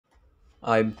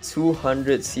I'm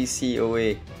 200cc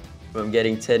away from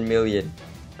getting 10 million.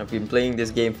 I've been playing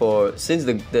this game since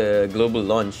the global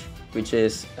launch, which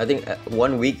is I think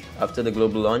 1 week after the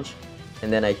global launch,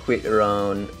 and then I quit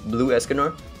around Blue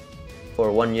Escanor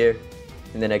for 1 year,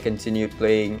 and then I continued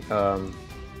playing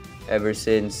ever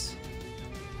since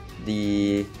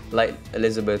the Light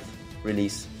Elizabeth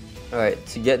release. Alright,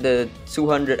 to get the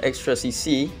 200 extra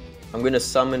CC, I'm gonna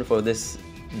summon for this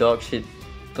dog shit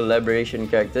collaboration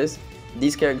characters.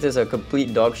 These characters are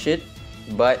complete dog shit,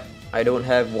 but I don't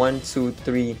have 1, 2,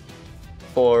 3,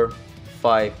 4,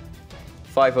 5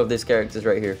 of these characters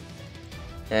right here,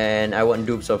 and I want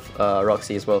dupes of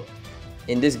Roxy as well.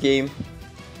 In this game,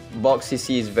 box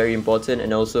CC is very important,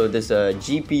 and also this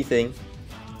GP thing,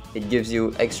 it gives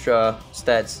you extra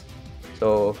stats.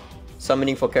 So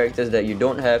summoning for characters that you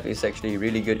don't have is actually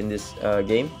really good in this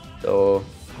game. So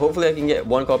hopefully I can get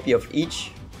 1 copy of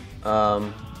each,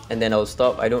 and then I'll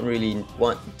stop. I don't really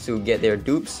want to get their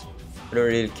dupes. I don't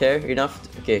really care enough.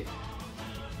 Okay,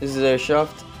 this is a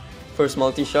shaft, first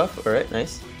multi-shaft. Alright,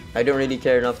 nice. I don't really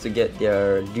care enough to get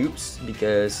their dupes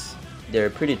because they're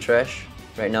pretty trash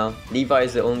right now. Levi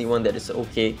is the only one that is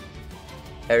okay.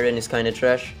 Aaron is kind of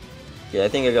trash. Yeah, I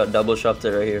think I got double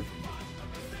shafted right here.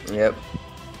 Yep.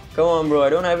 Come on, bro. I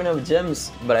don't have enough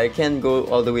gems, but I can go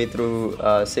all the way through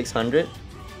 600.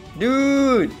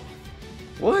 Dude!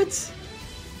 What?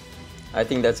 I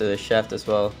think that's a shaft as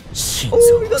well.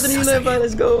 Oh, we got the new Levi.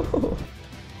 Let's go.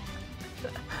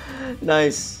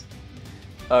 Nice.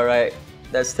 Alright.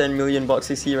 That's 10 million box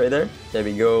CC right there. There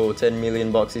we go. 10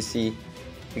 million box CC.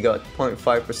 We got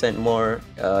 0.5% more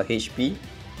HP.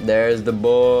 There's the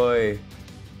boy.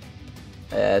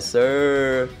 Yes,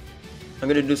 sir. I'm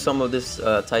gonna do some of this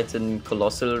Titan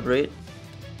Colossal raid.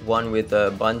 One with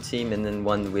the Bun team and then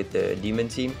one with the Demon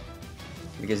team.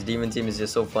 Because Demon team is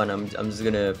just so fun. I'm just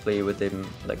gonna play with him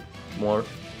like more.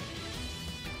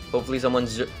 Hopefully someone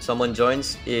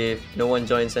joins. If no one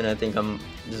joins, then I think I'm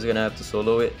just gonna have to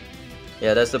solo it.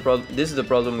 Yeah, that's the problem. This is the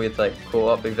problem with like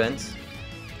co-op events,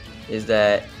 is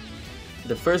that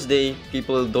the first day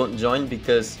people don't join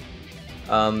because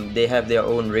they have their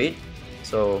own raid.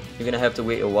 So you're gonna have to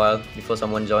wait a while before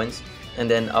someone joins, and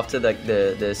then after like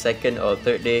the second or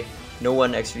third day, no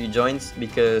one actually joins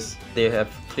because they have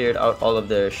cleared out all of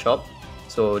the shop,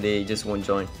 so they just won't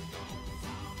join.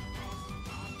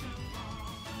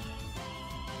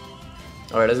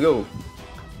 Alright, let's go.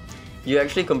 You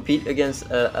actually compete against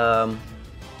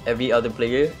every other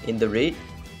player in the raid.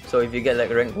 So if you get like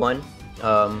rank 1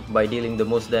 by dealing the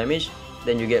most damage,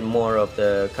 then you get more of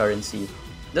the currency.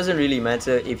 Doesn't really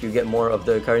matter if you get more of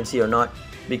the currency or not,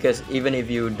 because even if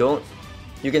you don't,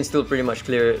 you can still pretty much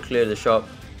clear the shop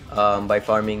by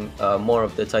farming more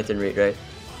of the Titan raid, right?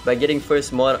 By getting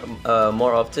first more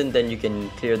often, then you can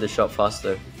clear the shop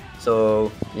faster.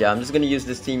 So yeah, I'm just gonna use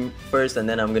this team first, and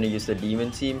then I'm gonna use the Demon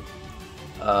team.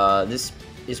 This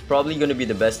is probably gonna be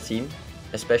the best team,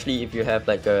 especially if you have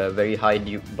like a very high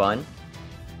dupe ban.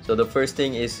 So the first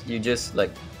thing is you just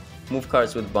like move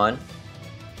cards with ban.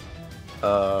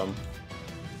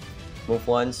 Move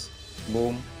once,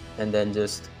 boom, and then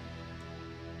just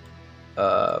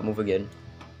move again.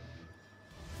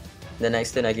 The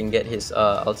next thing I can get his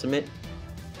ultimate,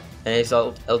 and his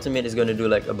ultimate is going to do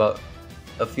like about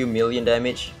a few million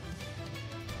damage.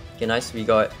 Okay, nice. We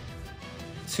got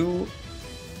 2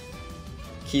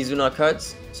 Kizuna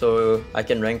cards, so I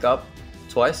can rank up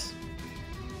twice.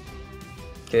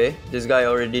 Okay, this guy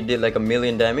already did like a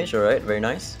million damage. Alright, very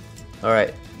nice.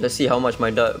 Alright, let's see how much my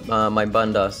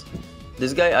bun does.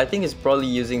 This guy, I think, is probably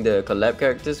using the collab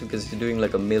characters because he's doing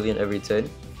like a million every turn.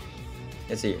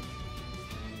 Let's see.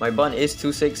 My bun is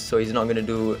 2.6, so he's not gonna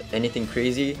do anything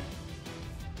crazy.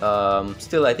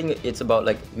 Still, I think it's about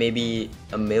like maybe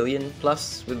a million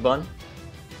plus with bun.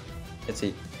 Let's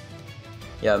see.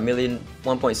 Yeah,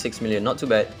 1.6 million, not too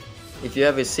bad. If you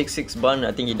have a 6.6 bun,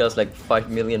 I think he does like 5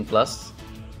 million plus.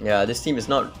 Yeah, this team is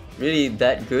not really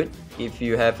that good if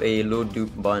you have a low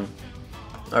dupe bun.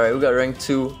 Alright, we got rank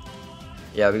 2.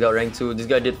 Yeah, we got rank 2. This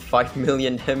guy did 5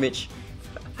 million damage.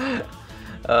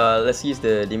 Let's use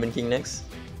the Demon King next.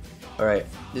 Alright,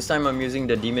 this time I'm using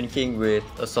the Demon King with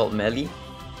Assault Melee.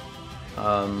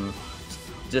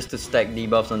 Just to stack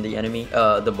debuffs on the enemy,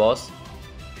 the boss.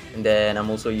 And then I'm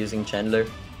also using Chandler.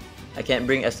 I can't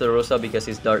bring Esterosa because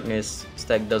his darkness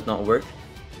stack does not work.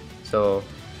 So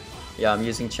yeah, I'm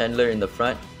using Chandler in the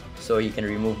front so he can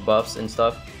remove buffs and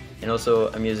stuff. And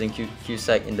also I'm using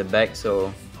Q-Sack in the back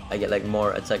so I get like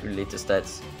more attack related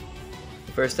stats.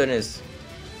 The first turn is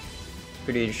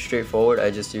pretty straightforward.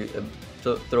 I just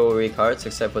throw away cards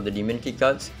except for the Demon King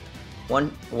cards.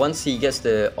 Once he gets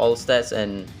the all stats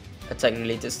and attack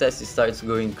related stats, he starts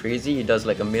going crazy. He does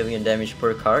like 1,000,000 damage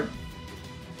per card.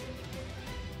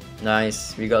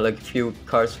 Nice, we got like a few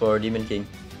cards for Demon King.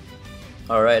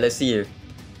 Alright, let's see here.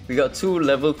 We got 2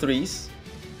 level 3s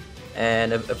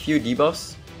and a few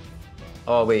debuffs.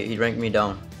 Oh wait, he ranked me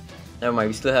down. Never mind,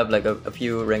 we still have like a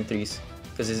few rank 3s.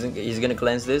 Because he's gonna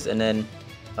cleanse this and then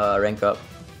rank up.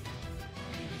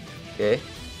 Okay.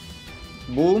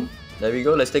 Boom. There we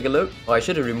go, let's take a look. Oh, I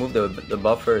should have removed the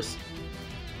buff first.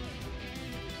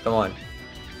 Come on.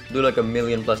 Do like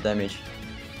 1,000,000 plus damage.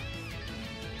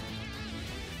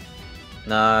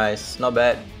 Nice, not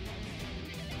bad.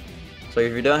 So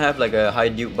if you don't have like a high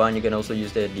Duke Bond, you can also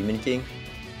use the Demon King.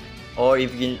 Or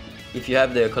if you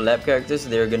have the collab characters,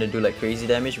 they're gonna do like crazy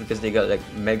damage because they got like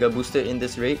mega boosted in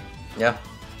this raid. Yeah,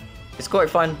 it's quite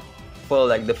fun for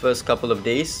like the first couple of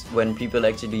days when people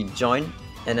actually join,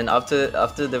 and then after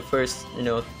the first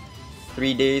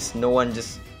 3 days, no one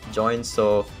just joins,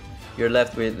 so you're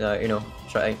left with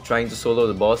trying to solo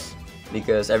the boss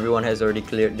because everyone has already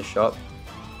cleared the shop.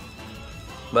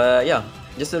 But yeah,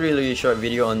 just a really short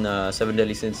video on 7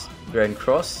 Deadly Sins Grand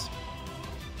Cross,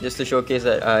 just to showcase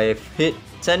that I've hit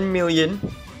 10 million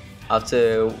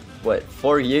after what,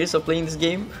 4 years of playing this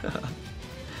game.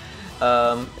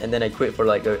 And then I quit for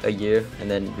like a year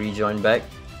and then rejoined back.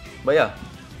 But yeah,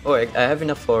 oh, I have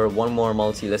enough for one more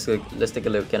multi. Let's take a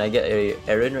look. Can I get a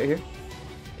Aaron right here?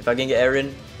 If I can get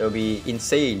Aaron, that would be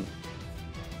insane.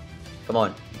 Come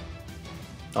on.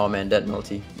 Oh man, that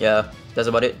multi. Yeah, that's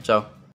about it. Ciao.